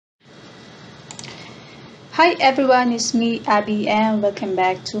Hi everyone, it's me Abby and welcome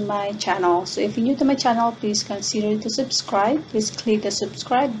back to my channel. So if you're new to my channel, please consider to subscribe. Please click the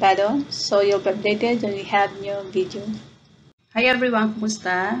subscribe button so you'll be updated when we have new video. Hi everyone,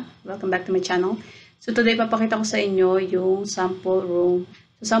 kumusta? Welcome back to my channel. So today papakita ko sa inyo yung sample room.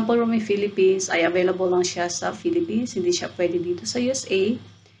 So sample room in Philippines ay available lang siya sa Philippines, hindi siya pwede dito sa USA.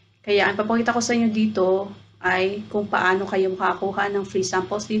 Kaya ang papakita ko sa inyo dito ay kung paano kayo makakuha ng free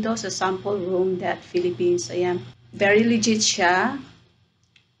samples dito sa sampleroom.philippines. Ayan. Very legit siya.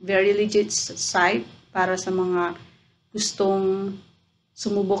 Very legit site para sa mga gustong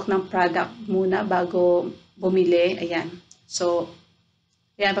sumubok ng product muna bago bumili. Ayan. So,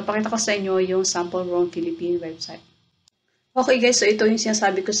 ayan, papakita ko sa inyo yung Sample Room Philippine website. Okay guys, so ito yung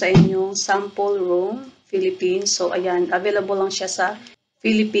sinasabi ko sa inyo, Sample Room Philippines. So, ayan, available lang siya sa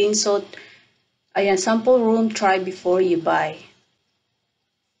Philippines. So, ayan, sample room, try before you buy.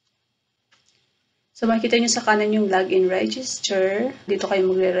 So, makikita nyo sa kanan yung login register. Dito kayo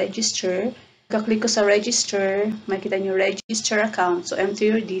magre-register. Pagka-click ko sa register, makikita nyo register account. So,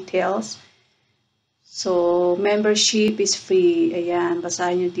 enter your details. So, membership is free. Ayan,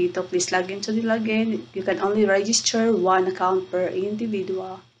 basahin nyo dito. Please log in to the login. You can only register one account per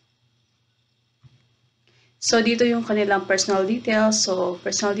individual. So, dito yung kanilang personal details. So,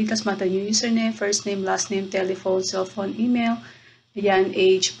 personal details, mata yung username, first name, last name, telephone, cell phone, email. Ayan,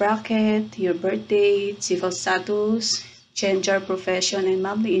 age bracket, your birth date, civil status, gender, profession, and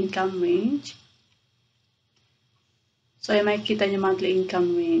monthly income range. So, ayan, makikita nyo monthly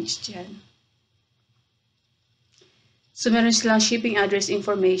income range dyan. So, meron silang shipping address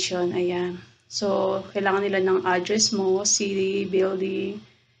information. Ayan. So, kailangan nila ng address mo, city,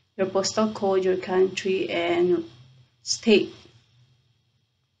 building, your postal code, your country, and state.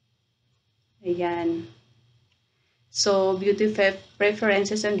 Ayan. So, beauty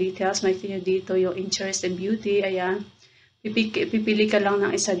preferences and details. Makikita nyo dito yung interest and beauty. Ayan. Pipili ka lang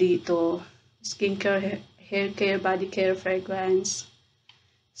ng isa dito. Skincare, hair care, body care, fragrance.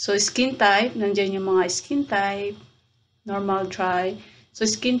 So, skin type. Nandiyan yung mga skin type. Normal, dry. So,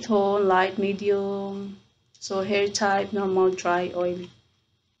 skin tone, light, medium. So, hair type, normal, dry, oily.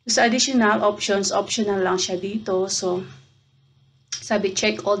 Sa additional options, optional lang siya dito. So, sabi,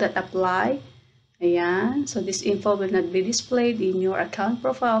 check all that apply. Ayan. So, this info will not be displayed in your account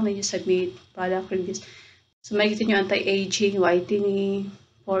profile when you submit product reviews. So, makikita nyo anti-aging, whitening,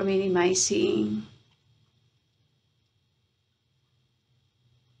 pore minimizing.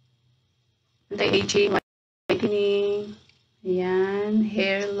 Anti-aging, whitening. Ayan.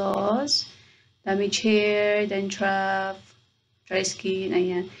 Hair loss, damage hair, dandruff, dry skin,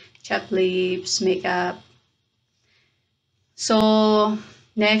 ayan, chapped lips, makeup. So,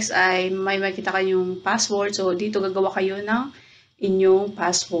 next ay may makita kayong password. So, dito gagawa kayo ng inyong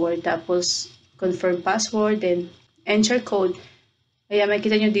password. Tapos, confirm password, then enter code. Ayan,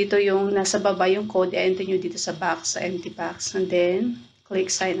 makita nyo dito yung nasa baba yung code. Enter nyo dito sa box, sa empty box. And then,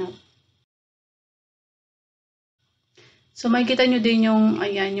 click sign up. So, makikita nyo din yung,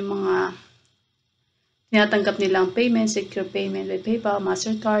 ayan, yung mga tinatanggap nilang payment, secure payment with PayPal,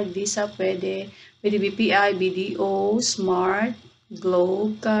 Mastercard, Visa, pwede BPI, BDO, Smart,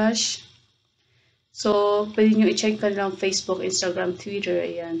 Globe, Cash. So, pwede nyo i-check ka lang Facebook, Instagram, Twitter,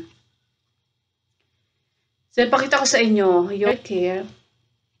 ayan. So, ipakita ko sa inyo, your hair care.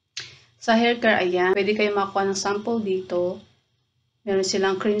 Sa hair care, ayan, pwede kayo makakuha ng sample dito. Meron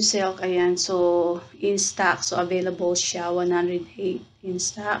silang cream silk, ayan. So, in stock, so available siya, 108 in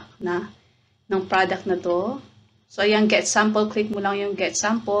stock na ng product na to. So, ayan, get sample. Click mo lang yung get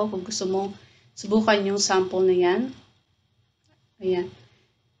sample kung gusto mo subukan yung sample na yan. Ayan.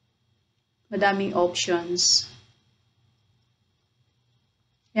 Madaming options.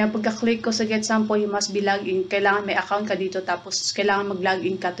 Ayan, pagka-click ko sa get sample, you must be log in. Kailangan may account ka dito, tapos kailangan mag-log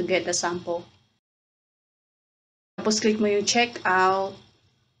in ka to get the sample. Tapos, click mo yung check out.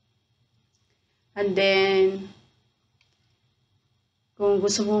 And then, kung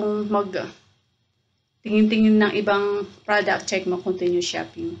gusto mong tingin-tingin ng ibang product, check mo continue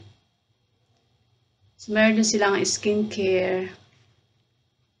shopping. So, meron din silang skincare.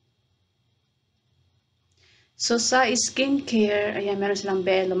 So, sa skincare, ayan, meron silang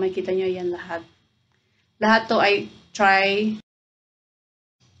Belo. Makikita nyo yan lahat. Lahat to ay try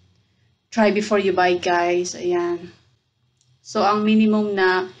before you buy, guys. Ayan. So, ang minimum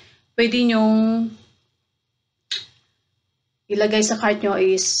na pwede nyong ilagay sa cart nyo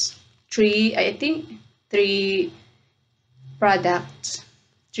is 3 products,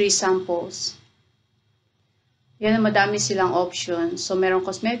 3 samples. Yan, madami silang options. So, merong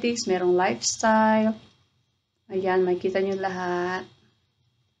cosmetics, merong lifestyle. Ayan, makikita nyo lahat.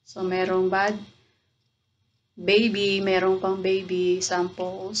 So, merong baby, merong pang baby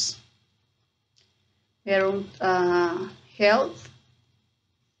samples. Merong health.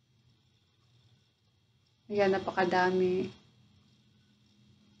 Ayan, napakadami.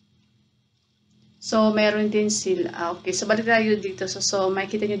 So, meron din sila. Okay, so balik tayo dito. So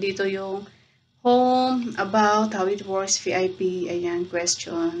makikita nyo dito yung home, about, how it works, VIP, ayan,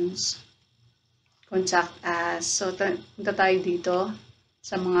 questions, contact us. So, punta tayo dito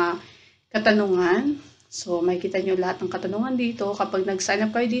sa mga katanungan. So, makikita nyo lahat ng katanungan dito. Kapag nag-sign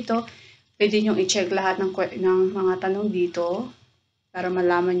up kayo dito, pwede nyo i-check lahat ng mga tanong dito para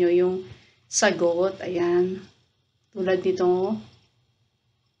malaman nyo yung sagot. Ayan, tulad dito.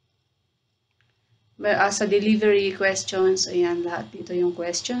 Sa delivery questions, ayan, lahat dito yung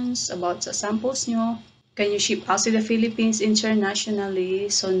questions about sa samples nyo. Can you ship out to the Philippines internationally?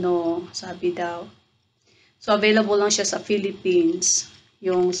 So, no, sabi daw. So, available lang siya sa Philippines,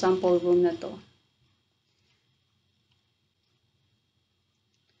 yung sample room na to.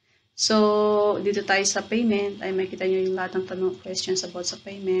 So, dito tayo sa payment. Ay, makita nyo yung lahat ng tanong questions about sa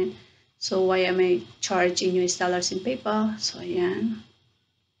payment. So, why am I charging US dollars in PayPal? So, ayan.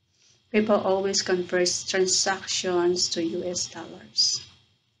 PayPal always converts transactions to US dollars.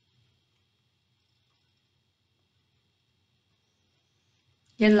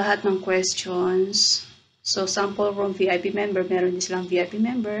 Yan lahat ng questions. So, sample room VIP member, meron din silang VIP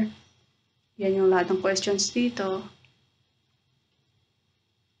member. Yan yung lahat ng questions dito.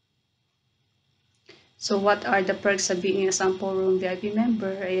 So, what are the perks of being a sample room VIP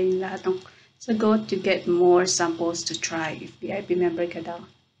member? Ayan yung lahat ng sagot. You get more samples to try if VIP member ka daw.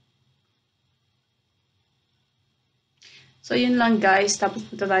 So, yun lang guys. Tapos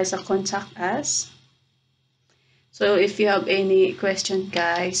punta tayo sa contact us. So, if you have any question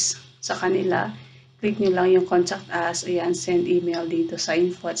guys sa kanila, click nyo lang yung contact us. Ayan, send email dito sa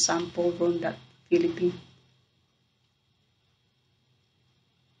info@sampleroom.philippine.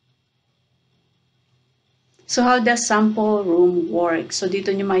 So, how does sample room work? So,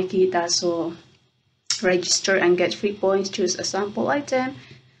 dito nyo makikita. So, register and get free points. Choose a sample item.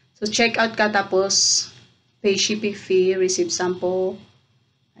 So, check out ka tapos pay shipping fee, receive sample.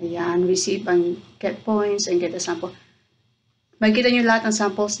 Ayan, receive and get points and get a sample. Makikita nyo lahat ng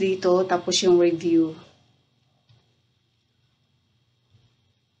samples dito, tapos yung review.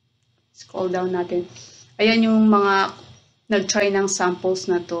 Scroll down natin. Ayan yung mga nag-try ng samples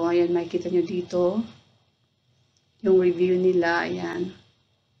na to. Ayan, makikita nyo dito. Yung review nila, ayan.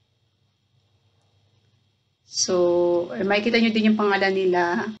 So, makikita nyo din yung pangalan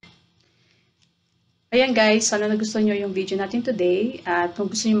nila. Ayan guys, sana nagustuhan nyo yung video natin today. At kung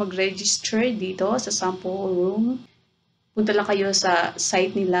gusto nyo mag-register dito sa sample room, punta lang kayo sa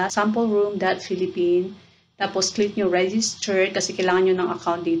site nila, sampleroom.philippine. Tapos click nyo register kasi kailangan nyo ng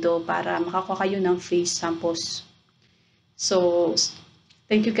account dito para makakuha kayo ng free samples. So,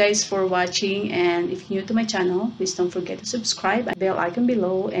 thank you guys for watching. And if you're new to my channel, please don't forget to subscribe and bell icon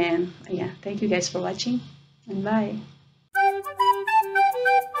below. And ayan, thank you guys for watching. And bye!